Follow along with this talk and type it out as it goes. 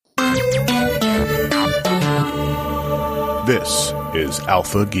This is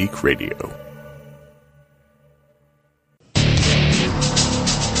Alpha Geek Radio.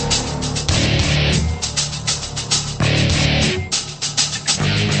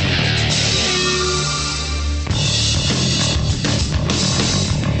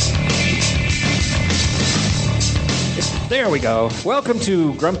 There we go. Welcome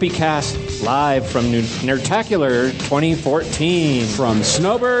to Grumpy Cast live from Nerdtacular 2014 from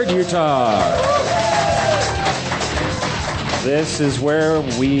Snowbird, Utah. This is where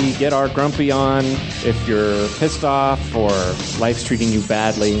we get our grumpy on. If you're pissed off or life's treating you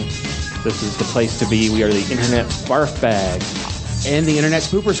badly, this is the place to be. We are the internet's barf bag. And the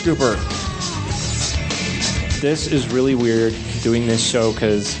internet's pooper scooper. This is really weird doing this show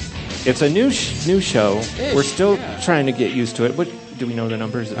because it's a new show. We're still trying to get used to it. What do we know the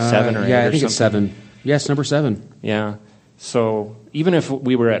numbers? Is it 7 or 8 Yeah, I or think something? it's 7. Yes, number 7. Yeah. So even if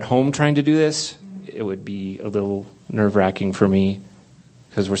we were at home trying to do this, it would be a little nerve-wracking for me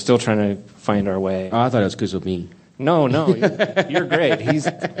because we're still trying to find our way. Oh, I thought it was because of me. No, you're great.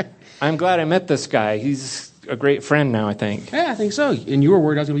 I'm glad I met this guy. He's a great friend now, I think. Yeah, I think so. And you were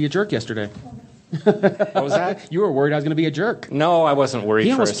worried I was going to be a jerk yesterday. What was that? You were worried I was going to be a jerk. No, I wasn't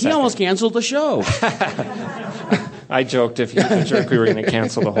worried for a second. He almost canceled the show. I joked if he was a jerk, we were going to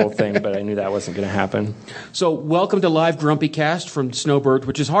cancel the whole thing, but I knew that wasn't going to happen. So, welcome to Live Grumpy Cast from Snowbird,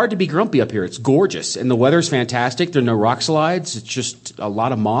 which is hard to be grumpy up here. It's gorgeous, and the weather's fantastic. There are no rock slides. It's just a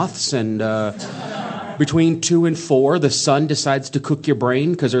lot of moths, and between 2 and 4, the sun decides to cook your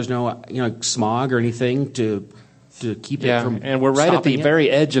brain because there's no smog or anything to keep it from and we're right at the very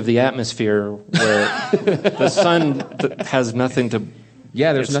edge of the atmosphere where the sun has nothing to...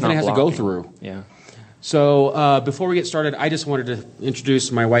 Yeah, there's nothing it has to go through. Yeah. So before we get started, I just wanted to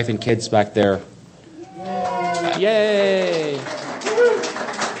introduce my wife and kids back there. Yay!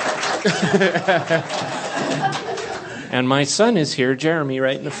 And my son is here, Jeremy,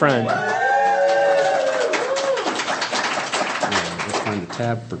 right in the front. Let's find the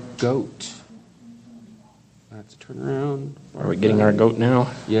tab for goat. Let's turn around. Are we getting our goat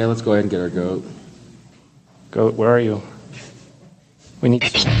now? Yeah, let's go ahead and get our goat. Goat, where are you? We need...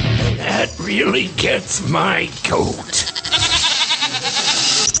 That really gets my goat.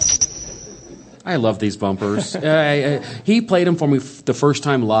 I love these bumpers. He played them for me the first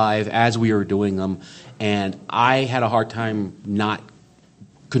time live as we were doing them, and I had a hard time not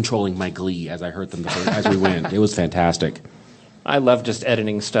controlling my glee as I heard them as we went. It was fantastic. I love just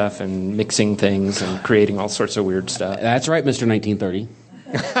editing stuff and mixing things and creating all sorts of weird stuff. That's right, Mr. 1930.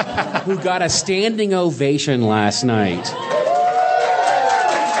 Who got a standing ovation last night.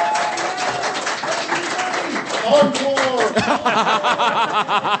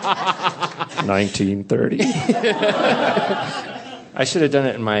 1930. I should have done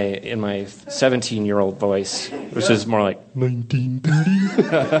it in my 17-year-old voice, which is more like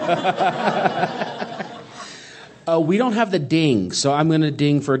 1930. We don't have the ding, so I'm going to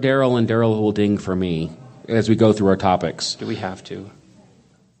ding for Daryl, and Daryl will ding for me as we go through our topics. Do we have to?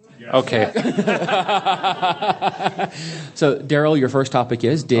 Okay. So, Daryl, your first topic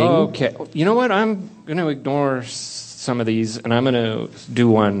is ding. Okay. You know what? I'm going to ignore some of these, and I'm going to do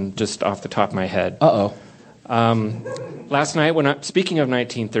one just off the top of my head. Uh-oh. Last night, speaking of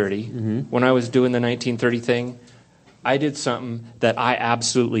 1930, when I was doing the 1930 thing, I did something that I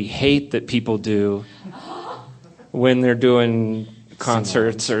absolutely hate that people do when they're doing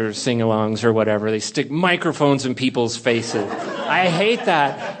concerts or sing-alongs or whatever. They stick microphones in people's faces. I hate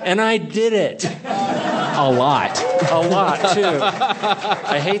that, and I did it. A lot, too.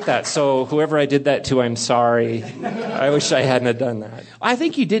 I hate that. So whoever I did that to, I'm sorry. I wish I hadn't have done that. I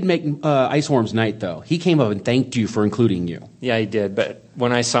think you did make Iceworm's night, though. He came up and thanked you for including you. Yeah, he did. But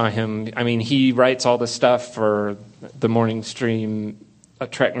when I saw him, I mean, he writes all the stuff for the morning stream,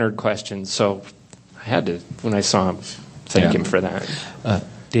 Trek Nerd Questions. So I had to, when I saw him, thank him for that.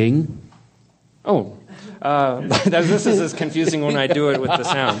 Ding. Oh. This is as confusing when I do it with the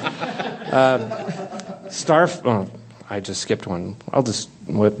sound. I just skipped one. I'll just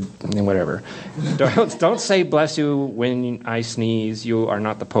whatever. Don't say bless you when I sneeze. You are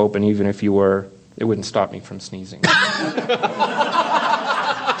not the Pope, and even if you were, it wouldn't stop me from sneezing.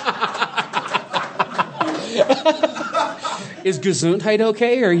 Is Gesundheit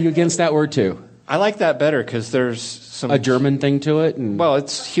okay, or are you against that word too? I like that better because there's a German thing to it. Well,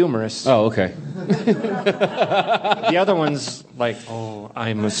 it's humorous. Oh, okay. The other one's like, oh,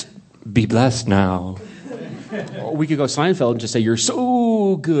 I must be blessed now. Or we could go Seinfeld and just say, you're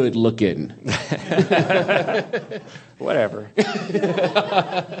so good looking. Whatever.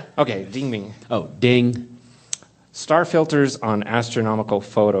 Okay, ding me. Oh, ding. Star filters on astronomical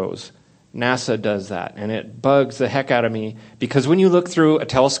photos. NASA does that, and it bugs the heck out of me because when you look through a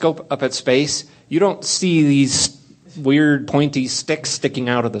telescope up at space, you don't see these weird pointy sticks sticking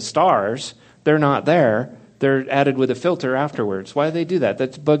out of the stars. They're not there. They're added with a filter afterwards. Why do they do that?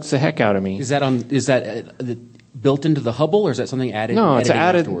 That bugs the heck out of me. Is that built into the Hubble, or is that something added? No, it's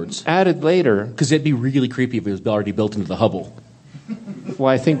afterwards? Added later. Because it'd be really creepy if it was already built into the Hubble. Well,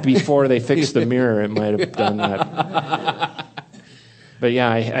 I think before they fixed the mirror, it might have done that. But yeah,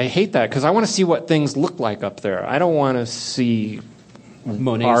 I hate that because I want to see what things look like up there. I don't want to see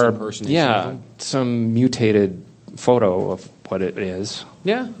Monet's impersonation. Yeah, some mutated photo of what it is.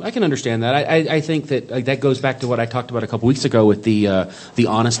 Yeah, I can understand that. I think that that goes back to what I talked about a couple weeks ago with the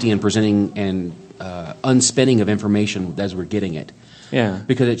honesty and presenting and unspinning of information as we're getting it. Yeah.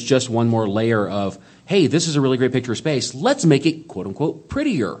 Because it's just one more layer of, hey, this is a really great picture of space. Let's make it, quote unquote,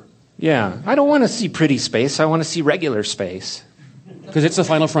 prettier. Yeah. I don't want to see pretty space. I want to see regular space. Because it's the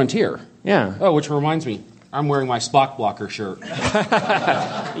final frontier. Yeah. Oh, which reminds me, I'm wearing my Spock Blocker shirt.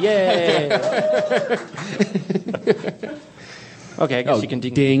 Yay. Okay, I guess you can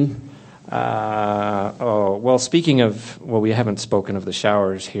ding. Well, speaking of, we haven't spoken of the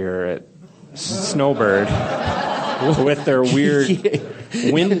showers here at Snowbird with their weird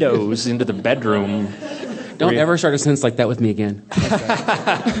windows into the bedroom. Don't ever start a sentence like that with me again.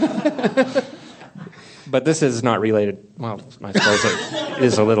 But this is not related. Well, I suppose it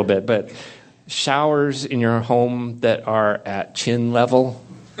is a little bit, but showers in your home that are at chin level.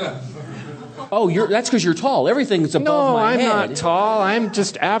 Oh, that's because you're tall. Everything's above my head. No, I'm not tall. I'm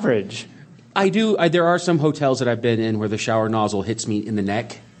just average. I do. There are some hotels that I've been in where the shower nozzle hits me in the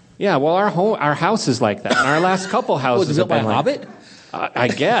neck. Yeah, well, our house is like that. And our last couple houses have been like Hobbit? I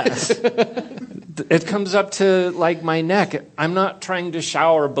guess. It comes up to like my neck. I'm not trying to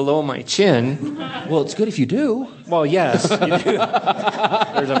shower below my chin. Well, it's good if you do. Well, yes, you do.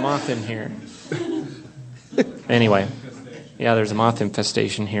 There's a moth in here. Anyway, yeah, there's a moth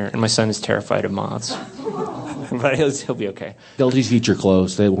infestation here, and my son is terrified of moths. But he'll be okay. They'll just eat your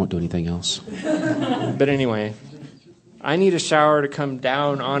clothes. They won't do anything else. But anyway, I need a shower to come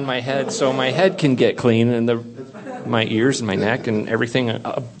down on my head so my head can get clean and my ears and my neck and everything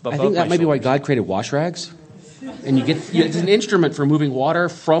above my I think that might be why shoulders. God created wash rags. And it's an instrument for moving water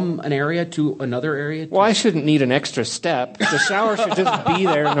from an area to another area. Well, I shouldn't need an extra step. The shower should just be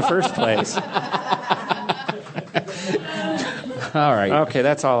there in the first place. All right. Okay,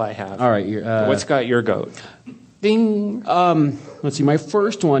 that's all I have. All right. What's got your goat? Ding. Let's see. My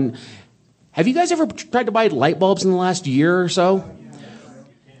first one. Have you guys ever tried to buy light bulbs in the last year or so?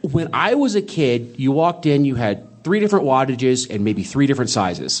 When I was a kid, you walked in, you had 3 different wattages and maybe 3 different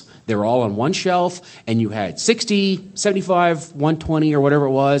sizes. They were all on one shelf, and you had 60, 75, 120, or whatever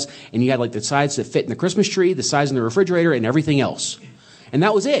it was, and you had like the size that fit in the Christmas tree, the size in the refrigerator, and everything else. And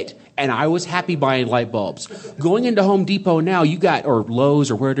that was it. And I was happy buying light bulbs. Going into Home Depot now, or Lowe's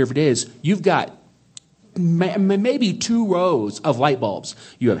or wherever it is, you've got maybe 2 rows of light bulbs.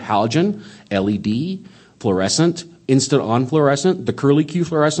 You have halogen, LED, fluorescent, instant on fluorescent, the curly Q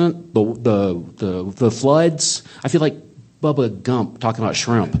fluorescent, the floods. I feel like Bubba Gump talking about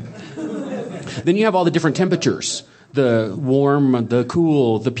shrimp. Then you have all the different temperatures. The warm, the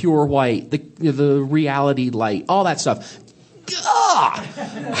cool, the pure white, the reality light, all that stuff.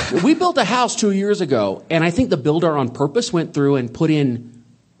 We built a house 2 years ago, and I think the builder on purpose went through and put in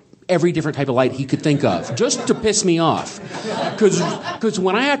every different type of light he could think of, just to piss me off. Because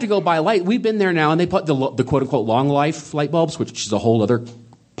when I have to go buy light, we've been there now, and they put the quote-unquote long life light bulbs, which is a whole other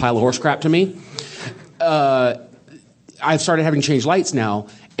pile of horse crap to me. I've started having to change lights now,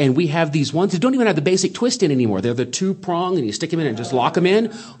 and we have these ones that don't even have the basic twist in anymore. They're the 2-prong, and you stick them in and just lock them in.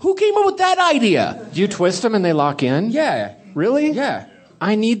 Who came up with that idea? Do you twist them and they lock in? Yeah. Really? Yeah.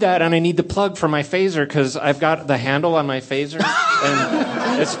 I need that, and I need the plug for my phaser because I've got the handle on my phaser,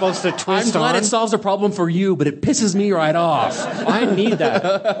 and it's supposed to twist I'm glad on. it solves a problem for you, but it pisses me right off. I need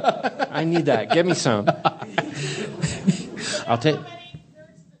that. I need that. Give me some. I'll take.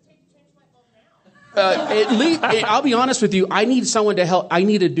 At least, I'll be honest with you. I need someone to help. I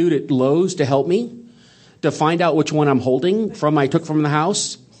need a dude at Lowe's to help me to find out which one I'm holding I took from the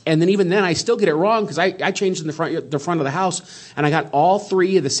house. And then even then, I still get it wrong because I changed in the front of the house, and I got all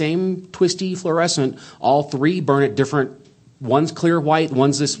 3 of the same twisty fluorescent. All 3 burn at different. One's clear white,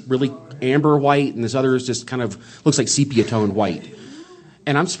 one's this really amber white, and this other is just kind of looks like sepia toned white.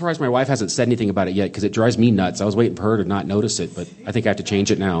 And I'm surprised my wife hasn't said anything about it yet because it drives me nuts. I was waiting for her to not notice it, but I think I have to change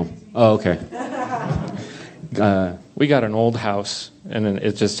it now. Oh, okay. We got an old house, and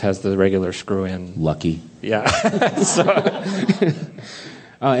it just has the regular screw in. Lucky. Yeah. So,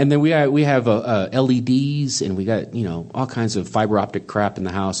 And then we have LEDs, and we got all kinds of fiber optic crap in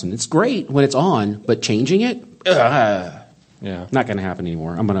the house, and it's great when it's on, but changing it, not going to happen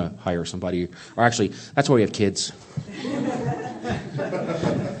anymore. I'm going to hire somebody, or actually, that's why we have kids.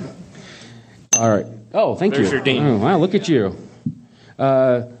 All right. Oh, thank you. There's your dean. Oh, wow, look at you.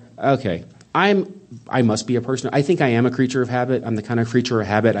 Okay. I must be a person. I think I am a creature of habit. I'm the kind of creature of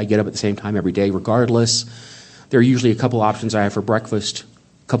habit. I get up at the same time every day, regardless. There are usually a couple options I have for breakfast,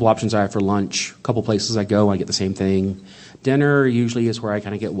 a couple options I have for lunch, a couple places I go, I get the same thing. Dinner usually is where I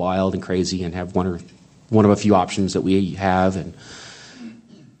kind of get wild and crazy and have one of a few options that we have. And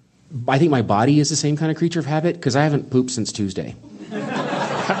I think my body is the same kind of creature of habit because I haven't pooped since Tuesday.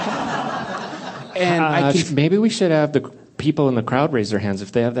 And maybe we should have the people in the crowd raise their hands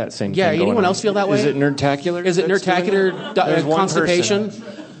if they have that same thing going anyone on. else feel that way? Is it nerdtacular? Is it nerdtacular constipation?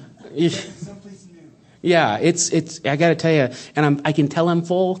 Yeah, it's. I got to tell you, and I can tell I'm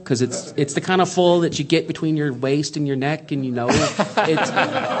full because it's the kind of full that you get between your waist and your neck, and it's.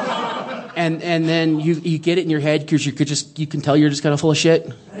 And then you get it in your head because you can tell you're just kind of full of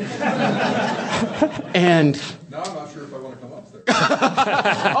shit. And now I'm not sure if I want to come upstairs.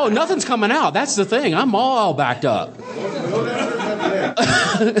 Oh, nothing's coming out. That's the thing. I'm all backed up.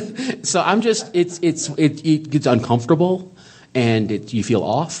 So I'm just it gets uncomfortable, and you feel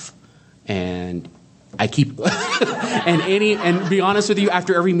off, and I keep and be honest with you,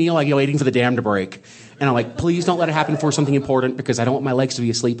 after every meal I go waiting for the dam to break, and I'm like, please don't let it happen for something important because I don't want my legs to be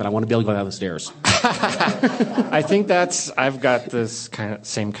asleep and I want to be able to go down the stairs. I think I've got this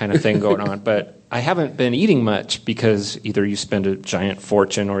same kind of thing going on, but I haven't been eating much because either you spend a giant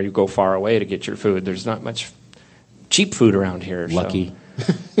fortune or you go far away to get your food. There's not much cheap food around here. Lucky.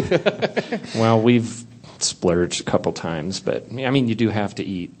 So. Well, we've splurged a couple times, but I mean, you do have to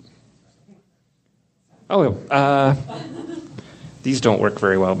eat. Oh, these don't work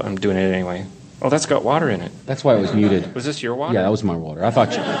very well, but I'm doing it anyway. Oh, that's got water in it. That's why it was muted. Was this your water? Yeah, that was my water. I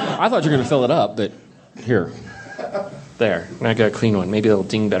thought you were going to fill it up, but here. There. Now I got a clean one. Maybe it'll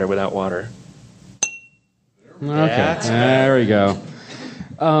ding better without water. Okay, there we go.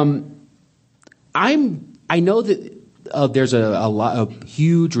 I know that there's a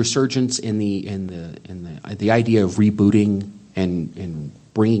huge resurgence in the idea of rebooting and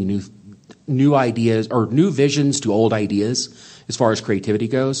bringing new ideas or new visions to old ideas as far as creativity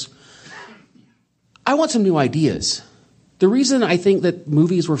goes. I want some new ideas. The reason I think that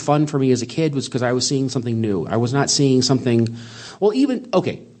movies were fun for me as a kid was because I was seeing something new. I was not seeing something. Well,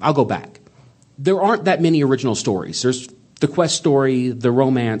 I'll go back. There aren't that many original stories. There's the quest story, the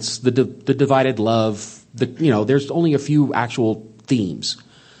romance, the divided love. There's only a few actual themes.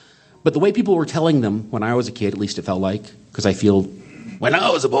 But the way people were telling them when I was a kid, at least it felt like, because I feel when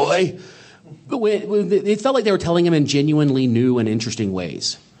I was a boy, it felt like they were telling them in genuinely new and interesting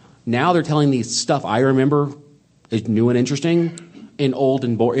ways. Now they're telling these stuff I remember is new and interesting in old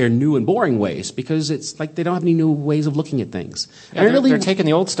and new and boring ways because it's like they don't have any new ways of looking at things. Yeah, they're taking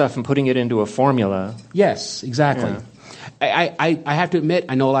the old stuff and putting it into a formula. Yes, exactly. Yeah. I have to admit,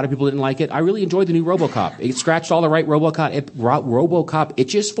 I know a lot of people didn't like it. I really enjoyed the new RoboCop. It scratched all the right RoboCop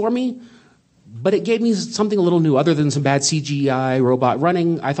itches for me, but it gave me something a little new. Other than some bad CGI robot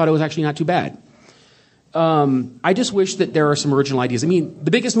running, I thought it was actually not too bad. I just wish that there are some original ideas. I mean,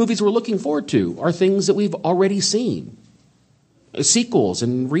 the biggest movies we're looking forward to are things that we've already seen. Sequels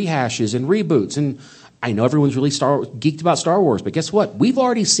and rehashes and reboots. And I know everyone's really geeked about Star Wars, but guess what? We've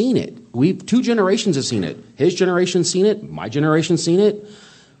already seen it. Two generations have seen it. His generation's seen it. My generation's seen it.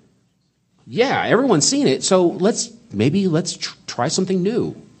 Yeah, everyone's seen it. So let's try something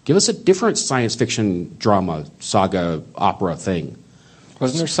new. Give us a different science fiction drama, saga, opera thing.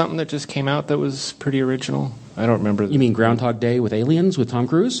 Wasn't there something that just came out that was pretty original? I don't remember. You mean Groundhog Day with aliens with Tom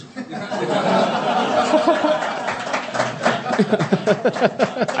Cruise?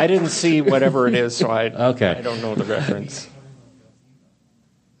 I didn't see whatever it is, so I don't know the reference.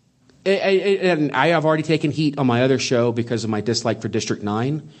 And I have already taken heat on my other show because of my dislike for District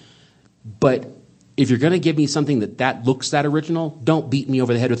 9. But if you're going to give me something that looks that original, don't beat me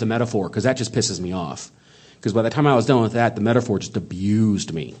over the head with a metaphor because that just pisses me off. Because by the time I was done with that, the metaphor just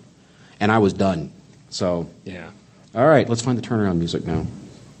abused me. And I was done. So, yeah. All right, let's find the turnaround music now.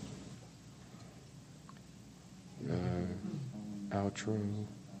 Outro.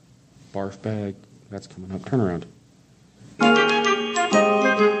 Barf bag. That's coming up. Turnaround.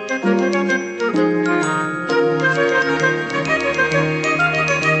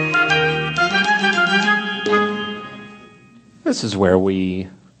 This is where we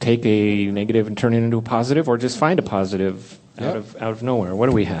take a negative and turn it into a positive, or just find a positive out of nowhere. What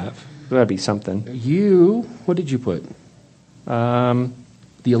do we have? That'd be something. What did you put?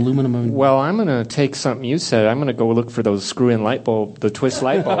 The aluminum. Well, I'm going to take something you said. I'm going to go look for those screw-in light bulb, the twist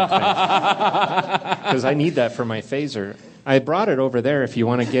light bulb thing. Because I need that for my phaser. I brought it over there if you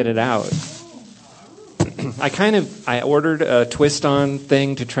want to get it out. I ordered a twist-on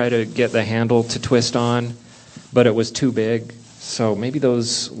thing to try to get the handle to twist on, but it was too big. So maybe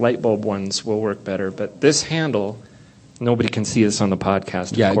those light bulb ones will work better. But this handle, nobody can see this on the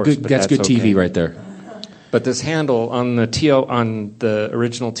podcast, of course. Good, that's good TV right there. But this handle on the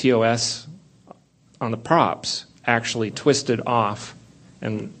original TOS on the props actually twisted off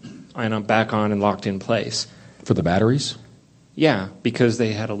and I'm back on and locked in place. For the batteries? Yeah, because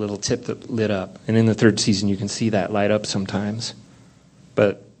they had a little tip that lit up. And in the third season you can see that light up sometimes.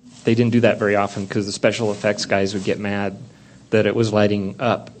 But they didn't do that very often because the special effects guys would get mad that it was lighting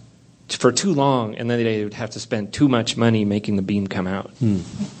up for too long and then they would have to spend too much money making the beam come out.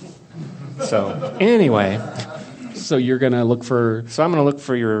 So, anyway. So you're going to look for... So I'm going to look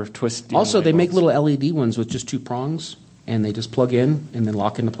for your twist. Also, they make little LED ones with just 2 prongs, and they just plug in and then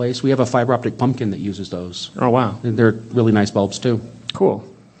lock into place. We have a fiber optic pumpkin that uses those. Oh, wow. And they're really nice bulbs, too. Cool.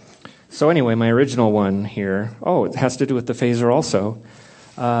 So anyway, my original one here... Oh, it has to do with the phaser also.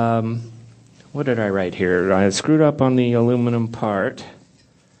 What did I write here? I screwed up on the aluminum part.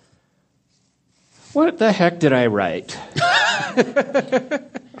 What the heck did I write?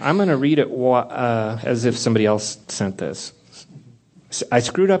 I'm going to read it as if somebody else sent this. I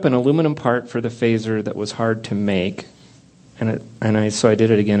screwed up an aluminum part for the phaser that was hard to make, so I did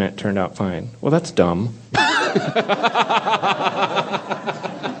it again and it turned out fine. Well, that's dumb.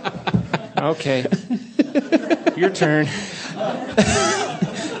 Okay. Your turn.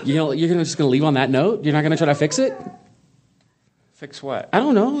 You're just going to leave on that note? You're not going to try to fix it? Fix what? I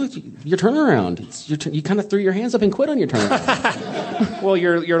don't know. Your turnaround. You kind of threw your hands up and quit on your turnaround. Well,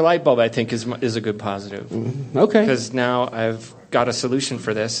 your light bulb, I think, is a good positive. Okay. Because now I've got a solution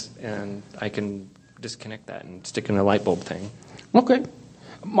for this, and I can disconnect that and stick in a light bulb thing. Okay.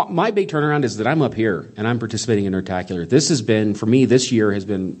 My big turnaround is that I'm up here, and I'm participating in Nerdtacular. This has been, for me, this year has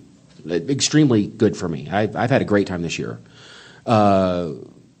been extremely good for me. I've had a great time this year.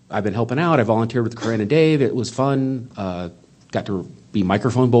 I've been helping out. I volunteered with Corinne and Dave. It was fun. Got to be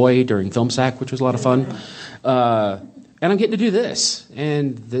microphone boy during Film Sack, which was a lot of fun. And I'm getting to do this.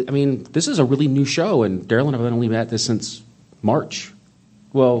 And, this is a really new show, and Daryl and I have only met this since March.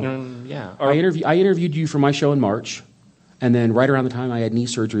 Well, yeah. I interviewed you for my show in March, and then right around the time I had knee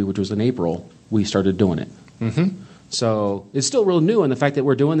surgery, which was in April, we started doing it. Mm-hmm. So it's still real new, and the fact that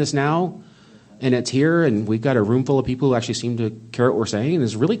we're doing this now, and it's here, and we've got a room full of people who actually seem to care what we're saying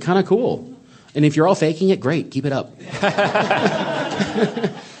is really kind of cool. And if you're all faking it, great, keep it up.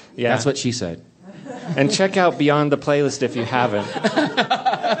 Yeah. That's what she said. And check out Beyond the Playlist if you haven't.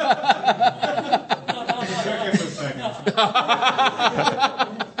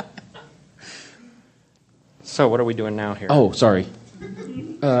 So what are we doing now here? Oh, sorry.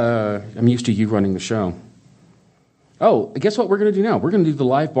 I'm used to you running the show. Oh, guess what we're going to do now? We're going to do the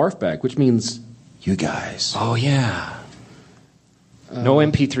live barf bag, which means you guys. Oh, yeah. No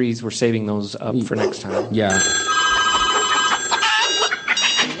MP3s. We're saving those up for next time. Yeah.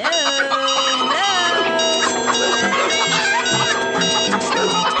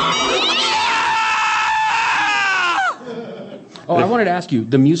 Oh, I wanted to ask you,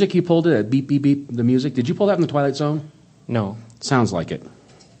 the music you pulled, beep, beep, beep, the music, did you pull that from the Twilight Zone? No. Sounds like it.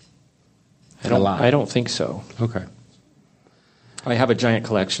 I don't think so. Okay. I have a giant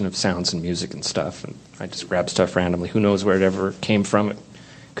collection of sounds and music and stuff, and I just grab stuff randomly. Who knows where it ever came from? It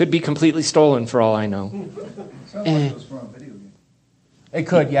could be completely stolen for all I know. Sounds like it was from a video game. It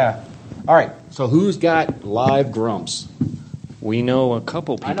could, yeah. All right, so who's got live grumps? We know a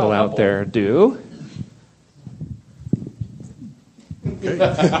couple I know people a out couple. there do.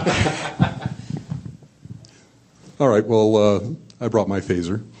 All right, well, I brought my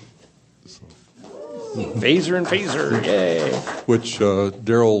phaser, Phaser and phaser, yay. which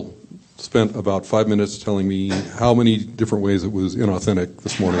Daryl spent about 5 minutes telling me how many different ways it was inauthentic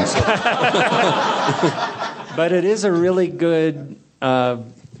this morning. So. But it is a really good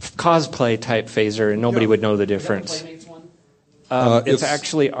cosplay type phaser, and nobody would know the difference. It's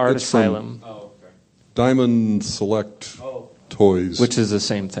actually Art it's from Asylum, Diamond Select Toys, which is the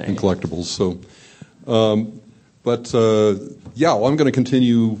same thing. and collectibles. So, yeah, well, I'm going to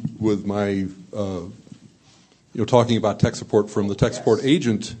continue with my, talking about tech support from the tech support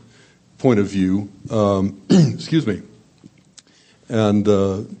agent point of view. Excuse me. And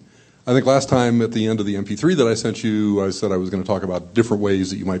I think last time at the end of the MP3 that I sent you, I said I was going to talk about different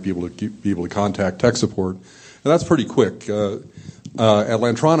ways that you might be able to contact tech support, and that's pretty quick. At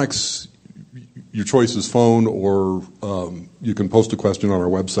Lantronix, your choice is phone, or you can post a question on our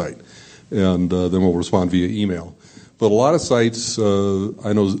website, and then we'll respond via email. But a lot of sites,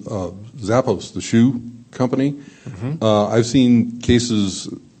 I know Zappos, the shoe company, I've seen cases,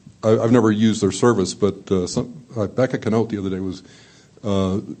 I've never used their service, but Becca Canote the other day was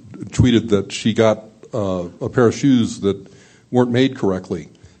tweeted that she got a pair of shoes that weren't made correctly,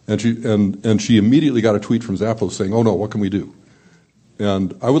 and she immediately got a tweet from Zappos saying, "Oh no, what can we do?"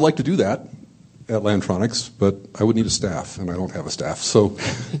 And I would like to do that at Lantronix, but I would need a staff, and I don't have a staff, so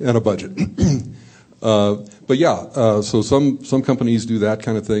and a budget. But yeah, so some companies do that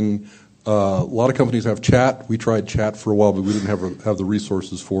kind of thing. A lot of companies have chat. We tried chat for a while, but we didn't have the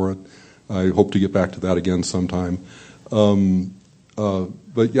resources for it. I hope to get back to that again sometime.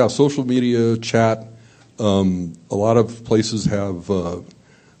 But yeah, social media, chat. A lot of places have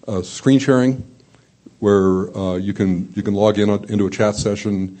screen sharing, where you can log into a chat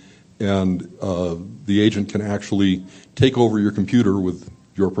session, and the agent can actually take over your computer with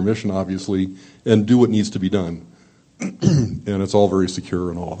your permission, obviously, and do what needs to be done. And it's all very secure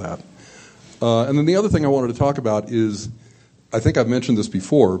and all of that. And then the other thing I wanted to talk about is, I think I've mentioned this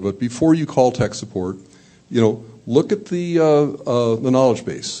before, but before you call tech support, look at the knowledge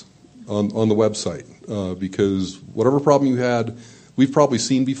base on the website, because whatever problem you had, we've probably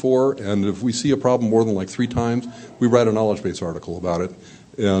seen before, and if we see a problem more than like 3 times, we write a knowledge base article about it.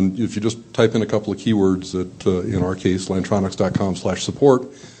 And if you just type in a couple of keywords at, in our case, lantronix.com/support,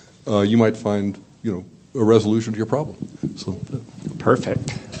 you might find, a resolution to your problem. So,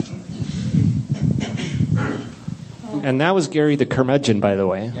 perfect. And that was Gary the Curmudgeon, by the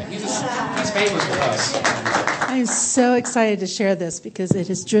way. Yeah, he's famous with us. I'm so excited to share this because it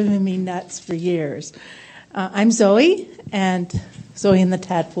has driven me nuts for years. I'm Zoe, and Zoe in the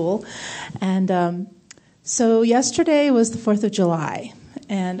Tadpool. And so yesterday was the 4th of July.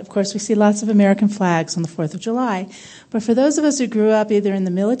 And, of course, we see lots of American flags on the 4th of July. But for those of us who grew up either in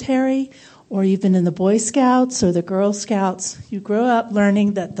the military or you've been in the Boy Scouts or the Girl Scouts, you grow up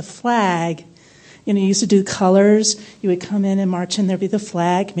learning that the flag, you used to do colors. You would come in and march in, there'd be the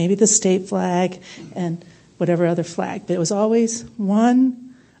flag, maybe the state flag, and whatever other flag. But it was always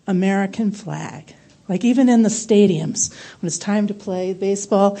one American flag. Like even in the stadiums, when it's time to play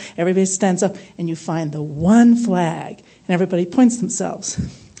baseball, everybody stands up and you find the one flag, and everybody points themselves.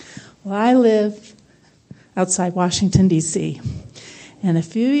 Well, I live outside Washington, D.C., and a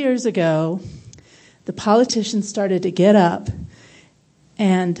few years ago, the politicians started to get up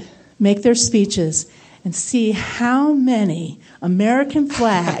and make their speeches and see how many American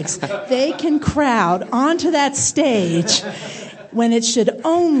flags they can crowd onto that stage when it should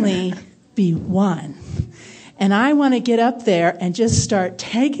only be one. And I want to get up there and just start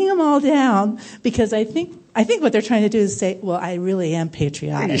taking them all down, because I think what they're trying to do is say, well, I really am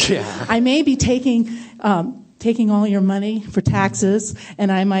patriotic. Yeah. I may be taking all your money for taxes,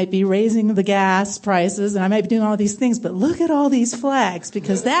 and I might be raising the gas prices, and I might be doing all these things, but look at all these flags,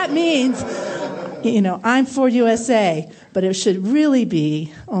 because that means, I'm for USA, but it should really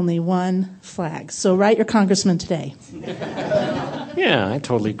be only one flag. So write your congressman today. Yeah, I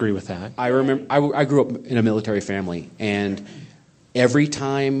totally agree with that. I remember I grew up in a military family, and every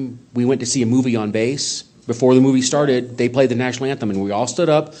time we went to see a movie on base, before the movie started, they played the national anthem, and we all stood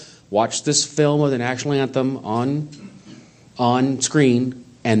up, watched this film of the national anthem on screen,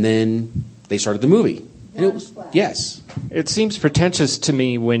 and then they started the movie. And it was, yes. It seems pretentious to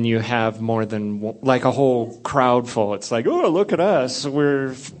me when you have more than, like, a whole crowd full. It's like, oh, look at us.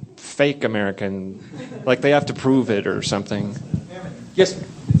 We're fake American. Like they have to prove it or something. Yes.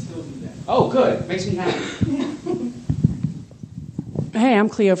 Oh, good. Makes me happy. Hey, I'm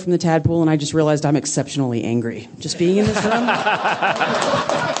Cleo from the Tadpool, and I just realized I'm exceptionally angry. Just being in this room,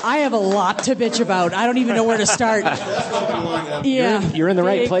 I have a lot to bitch about. I don't even know where to start. Yeah, you're in the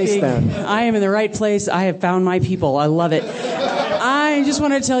right place then. I am in the right place. I have found my people. I love it. I just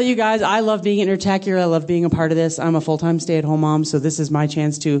want to tell you guys, I love being at Intertacular. I love being a part of this. I'm a full-time stay-at-home mom, so this is my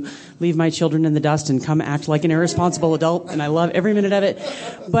chance to leave my children in the dust and come act like an irresponsible adult, and I love every minute of it.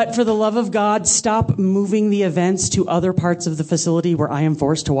 But for the love of God, stop moving the events to other parts of the facility where I am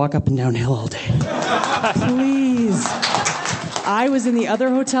forced to walk up and down hill all day. Please. I was in the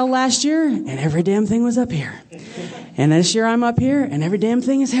other hotel last year, and every damn thing was up here. And this year I'm up here, and every damn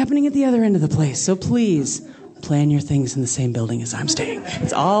thing is happening at the other end of the place. So please, plan your things in the same building as I'm staying.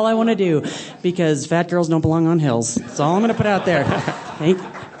 That's all I want to do, because fat girls don't belong on hills. That's all I'm going to put out there.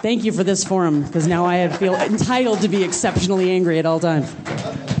 Thank you for this forum, because now I feel entitled to be exceptionally angry at all times.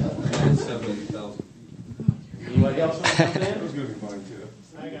 Anybody else want to jump in? It was going to be fine, too.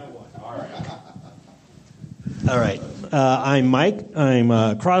 All right. I'm Mike. I'm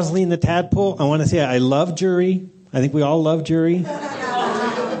Crosley in the Tadpole. I want to say I love jury. I think we all love jury.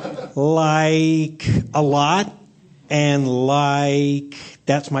 Like a lot. And like,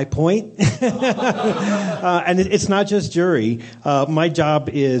 that's my point. And it's not just jury. My job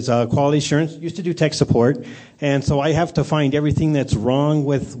is quality assurance. Used to do tech support. And so I have to find everything that's wrong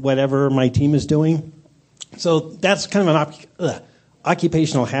with whatever my team is doing. So that's kind of an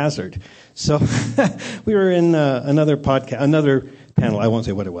occupational hazard. So we were in another panel. I won't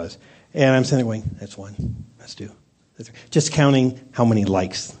say what it was. And I'm sitting there going, that's one, that's two. That's three. Just counting how many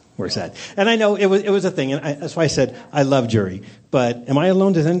likes were said. And I know it was a thing. And that's why I said I love jury. But am I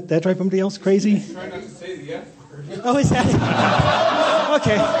alone? Does that drive somebody else crazy? Try not to say the F word. Oh, is that?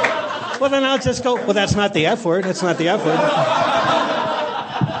 Okay. Well, then I'll just go, well, that's not the F word. That's not the F word.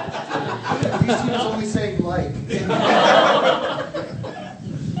 He's only saying like.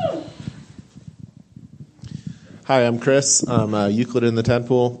 Hi, I'm Chris. I'm Euclid in the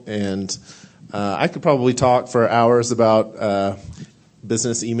Tadpole, and I could probably talk for hours about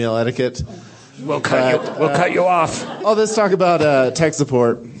business email etiquette. We'll cut you off. All this talk about tech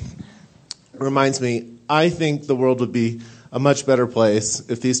support reminds me, I think the world would be a much better place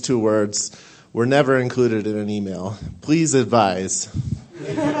if these two words were never included in an email. Please advise.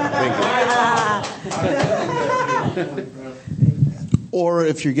 Thank you. Or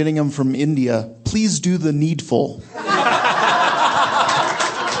if you're getting them from India, please do the needful.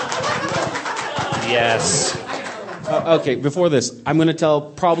 Yes. Okay, before this, I'm going to tell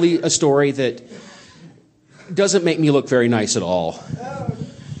probably a story that doesn't make me look very nice at all.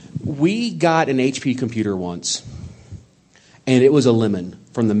 We got an HP computer once, and it was a lemon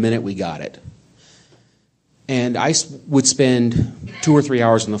from the minute we got it. And I would spend 2 or 3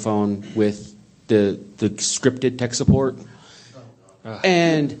 hours on the phone with the scripted tech support.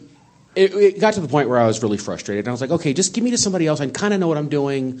 And it got to the point where I was really frustrated. And I was like, okay, just give me to somebody else. I kind of know what I'm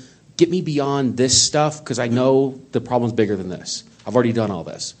doing. Get me beyond this stuff because I know the problem's bigger than this. I've already done all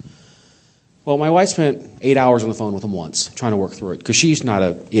this. Well, my wife spent 8 hours on the phone with him once trying to work through it because she's not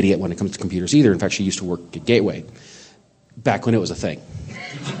an idiot when it comes to computers either. In fact, she used to work at Gateway back when it was a thing.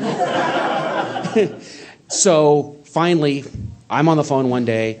 So finally, I'm on the phone one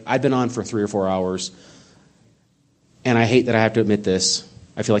day. I've been on for 3 or 4 hours. And I hate that I have to admit this.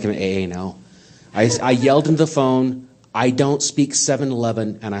 I feel like I'm an AA now. I yelled into the phone, I don't speak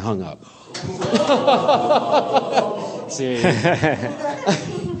 7-Eleven, and I hung up. See,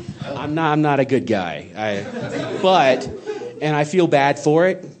 I'm not a good guy. And I feel bad for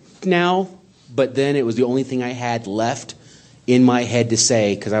it now, but then it was the only thing I had left in my head to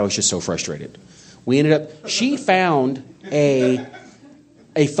say because I was just so frustrated. We ended up, she found a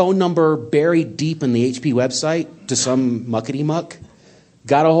phone number buried deep in the HP website to some muckety-muck,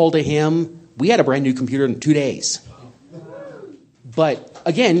 got a hold of him. We had a brand new computer in 2 days. But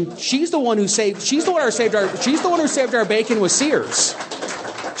again, she's the one who saved our bacon with Sears.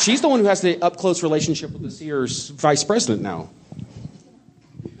 She's the one who has the up-close relationship with the Sears vice president now.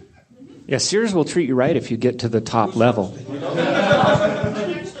 Yeah, Sears will treat you right if you get to the top level.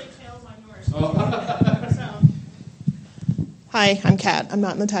 Hi, I'm Kat. I'm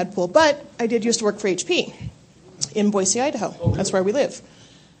not in the Tadpole, but I did used to work for HP in Boise, Idaho. That's where we live.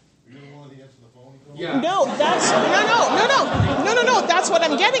 Yeah. No, that's no. That's what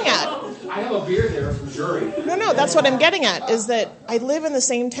I'm getting at. I have a beer there from Jury. No. That's what I'm getting at is that I live in the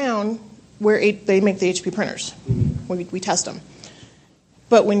same town where they make the HP printers. We test them.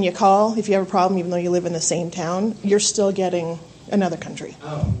 But when you call, if you have a problem, even though you live in the same town, you're still getting another country.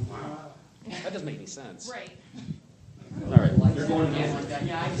 Oh, wow. That doesn't make any sense. Right. All right. You're going again.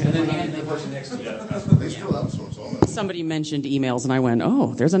 And then the person next to you. They still outsource all that. Somebody mentioned emails, and I went,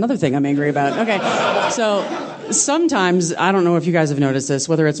 oh, there's another thing I'm angry about. Okay, so sometimes, I don't know if you guys have noticed this,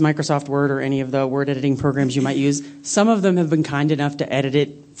 whether it's Microsoft Word or any of the word editing programs you might use, some of them have been kind enough to edit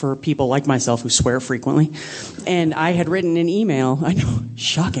it for people like myself who swear frequently. And I had written an email, I know,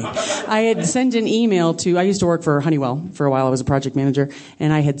 shocking. I had sent an email I used to work for Honeywell for a while, I was a project manager,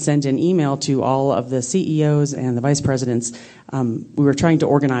 and I had sent an email to all of the CEOs and the vice presidents. We were trying to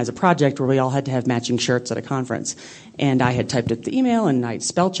organize a project where we all had to have matching shirts at a conference. And I had typed up the email, and I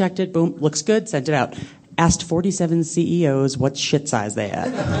spell checked it, boom, looks good, sent it out. Asked 47 CEOs what shit size they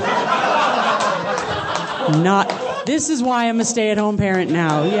had. This is why I'm a stay-at-home parent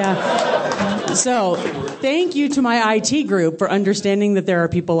now, yeah. So, thank you to my IT group for understanding that there are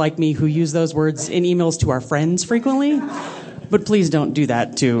people like me who use those words in emails to our friends frequently. But please don't do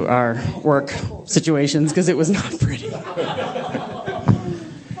that to our work situations, because it was not pretty.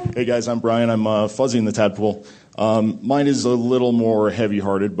 Hey guys, I'm Brian. I'm Fuzzy in the Tadpole. Mine is a little more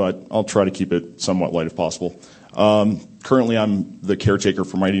heavy-hearted, but I'll try to keep it somewhat light if possible. Currently, I'm the caretaker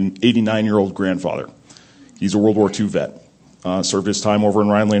for my 89-year-old grandfather. He's a World War II vet. Served his time over in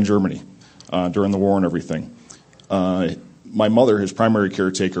Rhineland, Germany during the war and everything. My mother, his primary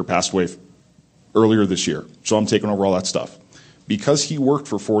caretaker, passed away earlier this year, so I'm taking over all that stuff. Because he worked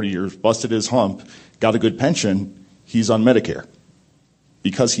for 40 years, busted his hump, got a good pension, he's on Medicare.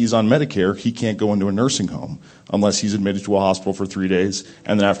 Because he's on Medicare, he can't go into a nursing home unless he's admitted to a hospital for 3 days,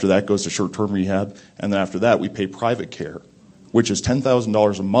 and then after that goes to short-term rehab, and then after that we pay private care, which is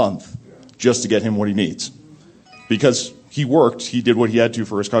 $10,000 a month just to get him what he needs. Because he worked, he did what he had to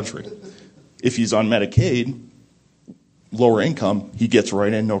for his country. If he's on Medicaid, lower income, he gets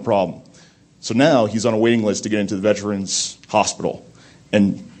right in, no problem. So now he's on a waiting list to get into the Veterans Hospital,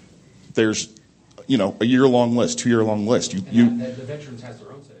 and there's a year-long list, 2-year-long list. The Veterans has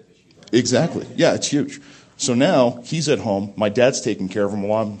their own set of issues. Right? Exactly. Yeah, it's huge. So now he's at home. My dad's taking care of him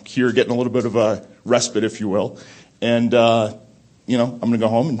while I'm here getting a little bit of a respite, if you will. And, I'm going to go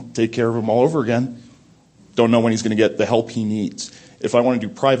home and take care of him all over again. Don't know when he's going to get the help he needs. If I want to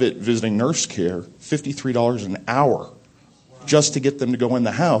do private visiting nurse care, $53 an hour just to get them to go in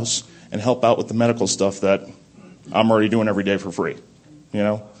the house and help out with the medical stuff that I'm already doing every day for free.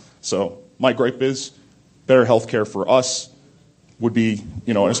 So my gripe is better health care for us would be,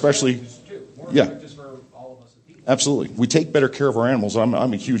 especially, yeah, absolutely. We take better care of our animals. I'm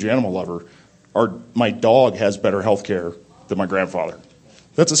a huge animal lover. My dog has better health care than my grandfather.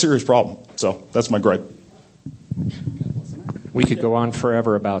 That's a serious problem. So that's my gripe. We could go on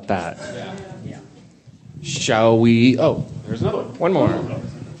forever about that. Yeah. Shall we? Oh, there's another one. One more.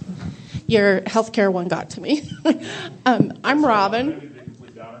 Your healthcare one got to me. I'm Robin.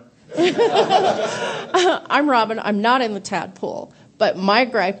 I'm Robin. I'm not in the tadpole. But my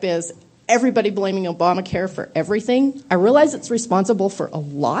gripe is everybody blaming Obamacare for everything. I realize it's responsible for a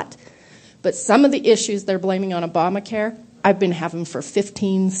lot, but some of the issues they're blaming on Obamacare, I've been having for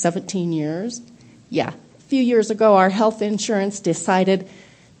 15, 17 years. Yeah. A few years ago, our health insurance decided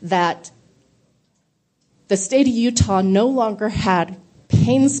that the state of Utah no longer had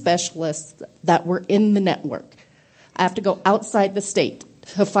pain specialists that were in the network. I have to go outside the state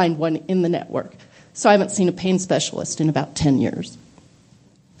to find one in the network. So I haven't seen a pain specialist in about 10 years.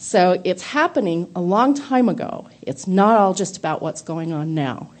 So it's happening a long time ago. It's not all just about what's going on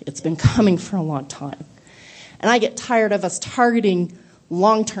now. It's been coming for a long time. And I get tired of us targeting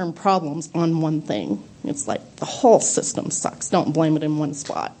long-term problems on one thing. It's like the whole system sucks. Don't blame it in one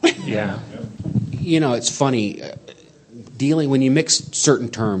spot. Yeah. It's funny. When you mix certain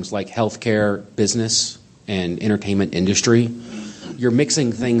terms like healthcare, business, and entertainment industry, you're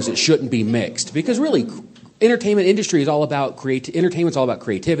mixing things that shouldn't be mixed. Because really, entertainment industry is all about entertainment's all about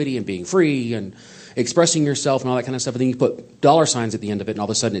creativity and being free and expressing yourself and all that kind of stuff. And then you put dollar signs at the end of it, and all of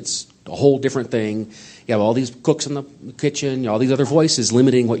a sudden it's a whole different thing. You have all these cooks in the kitchen, all these other voices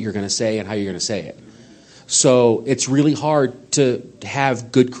limiting what you're going to say and how you're going to say it. So it's really hard to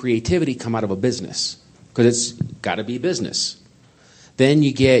have good creativity come out of a business because it's got to be business. Then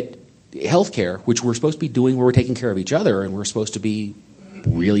you get healthcare, which we're supposed to be doing where we're taking care of each other and we're supposed to be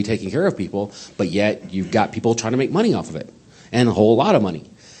really taking care of people, but yet you've got people trying to make money off of it, and a whole lot of money.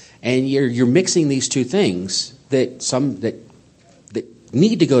 And you're mixing these two things that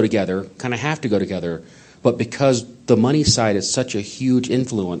need to go together, kind of have to go together, but because the money side is such a huge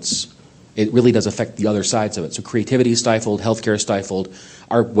influence, it really does affect the other sides of it. So creativity is stifled, healthcare is stifled,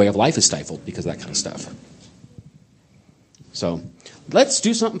 our way of life is stifled because of that kind of stuff. So let's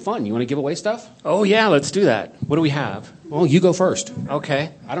do something fun. You want to give away stuff? Oh, yeah, let's do that. What do we have? Well, you go first.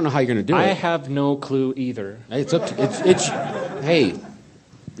 Okay. I don't know how you're going to do it. I have no clue either. Hey, it's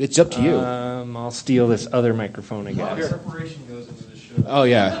up to you. I'll steal this other microphone again. Preparation goes into this show. Oh,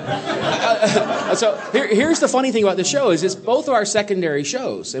 yeah. So here's the funny thing about the show is it's both of our secondary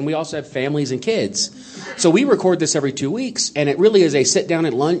shows, and we also have families and kids. So we record this every 2 weeks, and it really is a sit down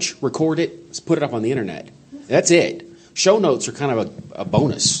at lunch, record it, put it up on the internet. That's it. Show notes are kind of a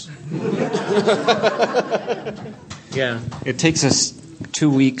bonus. Yeah. It takes us 2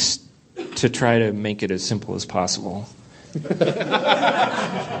 weeks to try to make it as simple as possible.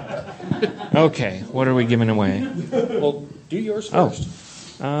 Okay, what are we giving away? Well, do yours first.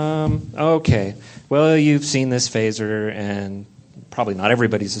 Okay. Well, you've seen this phaser, and probably not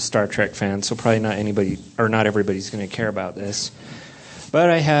everybody's a Star Trek fan, so probably not everybody's going to care about this. But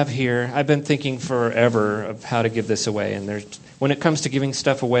I have here, I've been thinking forever of how to give this away, and when it comes to giving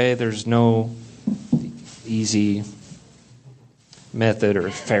stuff away, there's no easy method or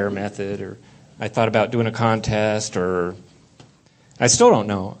fair method, or I thought about doing a contest, or I still don't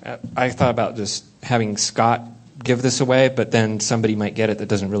know. I thought about just having Scott give this away, but then somebody might get it that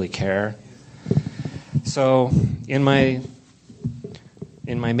doesn't really care. So in my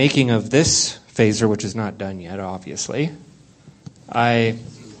making of this phaser, which is not done yet, obviously, I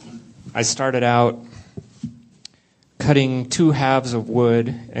started out cutting 2 halves of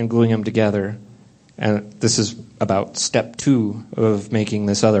wood and gluing them together. And this is about step 2 of making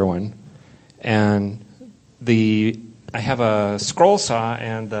this other one. And I have a scroll saw,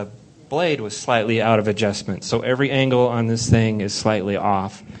 and the blade was slightly out of adjustment. So every angle on this thing is slightly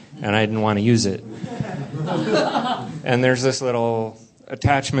off, and I didn't want to use it. And there's this little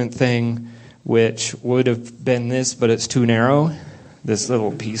attachment thing, which would have been this, but it's too narrow, this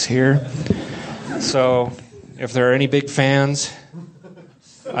little piece here. So if there are any big fans,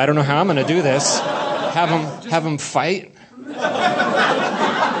 I don't know how I'm going to do this. Have them fight?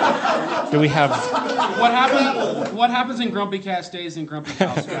 Do we have... What happens in Grumpy Cat stays in Grumpy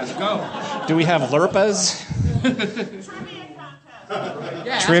House, guys? Go. Do we have Lurpas?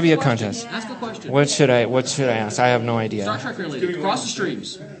 Trivia contest. Ask a question. What should I ask? I have no idea. Star Trek related. Cross the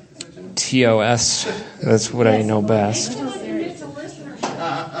streams. TOS. That's what I know best.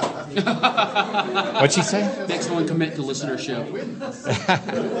 What'd she say? Next one, commit to listenership.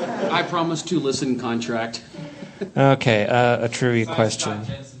 I promise to listen contract. Okay, a trivia question.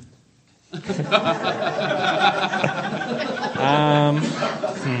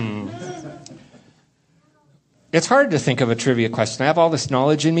 It's hard to think of a trivia question. I have all this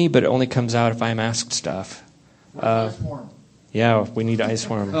knowledge in me, but it only comes out if I'm asked stuff. Yeah, we need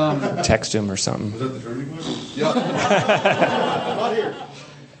Iceworm. Text him or something. Was that the trivia question?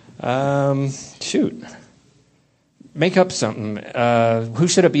 Yeah. Shoot. Make up something. Who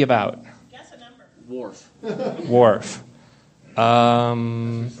should it be about? Guess a number. Worf. Worf.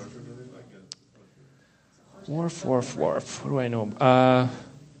 Worf. What do I know?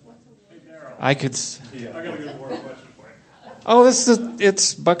 I could. I got a good Worf question for you. Oh,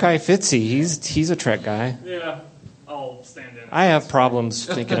 it's Buckeye Fitzy. He's a Trek guy. Yeah, I'll stand in. I have problems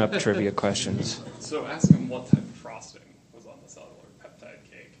thinking up trivia questions. So ask him what type of frosting was on the cellular peptide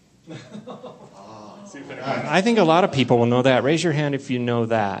cake. See if anyone I think a lot of people will know that. Raise your hand if you know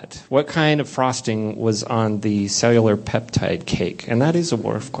that. What kind of frosting was on the cellular peptide cake? And that is a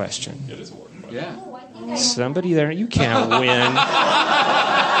Worf question. It is a Worf question. Yeah. Somebody there, you can't win.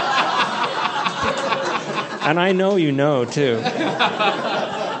 And I know you know, too.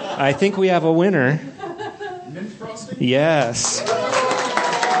 I think we have a winner. Mint frosting? Yes.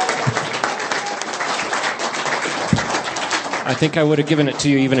 I think I would have given it to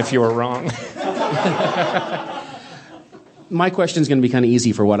you even if you were wrong. My question's going to be kind of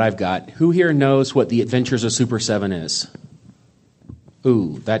easy for what I've got. Who here knows what the Adventures of Super 7 is?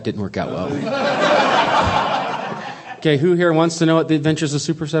 Ooh, that didn't work out well. Okay, who here wants to know what the Adventures of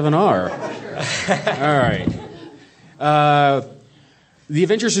Super 7 are? All right. The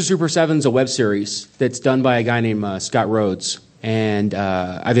Adventures of Super 7 is a web series that's done by a guy named Scott Rhodes. And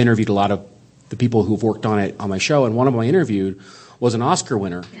I've interviewed a lot of the people who've worked on it on my show. And one of them I interviewed was an Oscar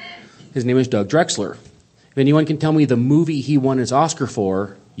winner. His name is Doug Drexler. If anyone can tell me the movie he won his Oscar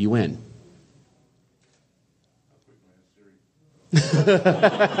for, you win.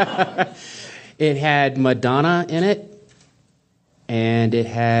 It had Madonna in it. And it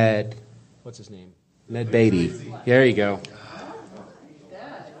had, what's his name? Ned Beatty. There you go.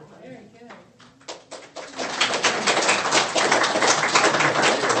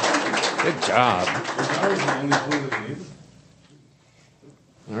 Good job.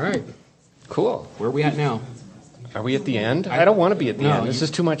 All right. Cool. Where are we at now? Are we at the end? I don't want to be at the end. This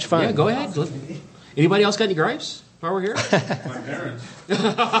is too much fun. Yeah, go ahead. Anybody else got any gripes while we're here? My parents.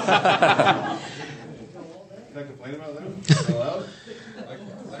 Can I complain about that?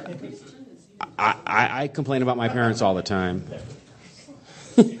 I complain about my parents all the time.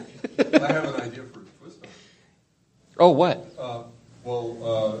 I have an idea for a twist on it. Oh, what?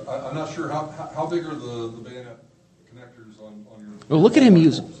 I'm not sure how big are the bayonet connectors on your... Well, look at him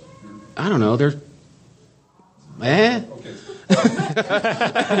use. I don't know. They're... Okay. Go to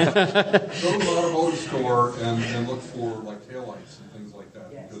an automotive store and look for like taillights and things like that,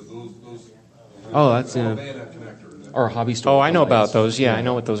 because those Oh, that's a bayonet connector. Or a hobby store. Oh, I know about those. Yeah, I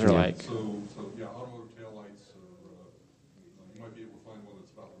know what those are like. So yeah, automotive taillights. You might be able to find one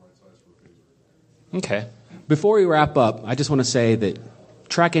that's about the right size for a phaser. Okay. Before we wrap up, I just want to say that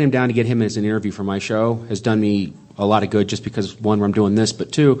tracking him down to get him as an interview for my show has done me a lot of good, just because, one, I'm doing this,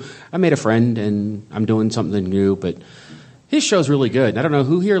 but two, I made a friend and I'm doing something new. But his show's really good. I don't know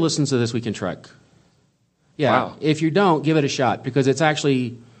who here listens to This Week in Trek. Yeah, Wow. If you don't, give it a shot, because it's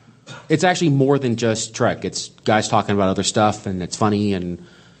actually more than just Trek. It's guys talking about other stuff, and it's funny, and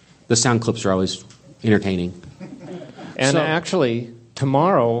the sound clips are always entertaining. And So- actually,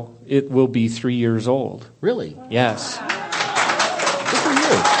 tomorrow it will be 3 years old. Really? Yes. Good for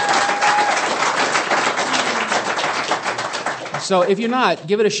you. So if you're not,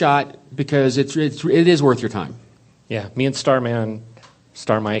 give it a shot because it is worth your time. Yeah, me and Starman,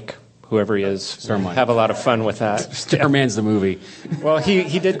 Star Mike, whoever he is, Star Mike. have a lot of fun with that. Starman's the movie. Well,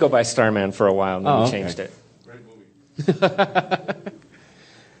 he did go by Starman for a while, and then Oh, we okay. changed it.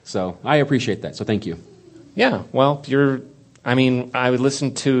 So I appreciate that. So thank you. Yeah, well, I would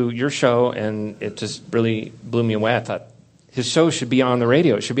listen to your show, and it just really blew me away. I thought his show should be on the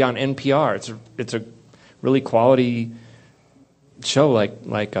radio. It should be on NPR. It's a really quality show, like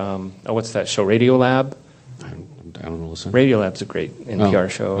what's that show? Radiolab. I don't know. Listen. Radiolab's a great NPR Oh,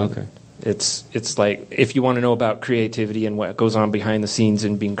 show. okay. It's like if you want to know about creativity and what goes on behind the scenes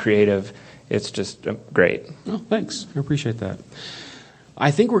and being creative, it's just great. Oh, thanks. I appreciate that. I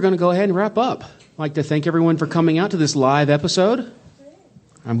think we're going to go ahead and wrap up. I'd like to thank everyone for coming out to this live episode.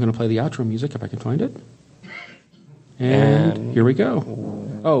 I'm going to play the outro music if I can find it. And here we go.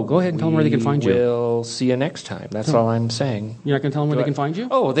 Oh, go ahead and tell them where they can find you. We'll see you next time. That's all I'm saying. You're not going to tell them where they can find you?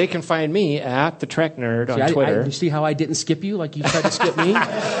 Oh, they can find me at the Trek Nerd on See, Twitter. you see how I didn't skip you like you tried to skip me?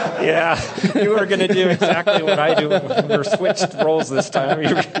 Yeah, you were going to do exactly what I do. We're switched roles this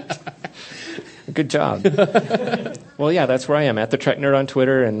time. Good job. Well, yeah, that's where I am, at the Trek Nerd on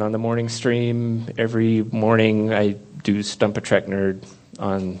Twitter, and on the morning stream every morning I do Stump a Trek Nerd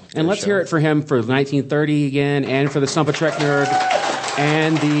on. And let's hear it for him for 1930 again, and for the Stump a Trek Nerd,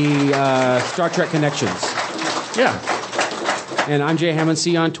 and the Star Trek Connections. Yeah. And I'm Jay Hammond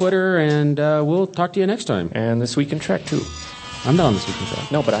C on Twitter, and we'll talk to you next time. And This Week in Trek, too. I'm not on This Week in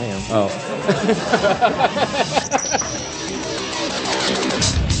Trek. No, but I am. Oh.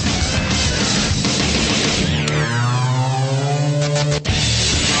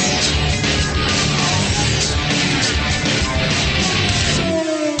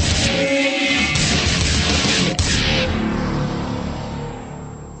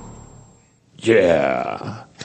 Yeah.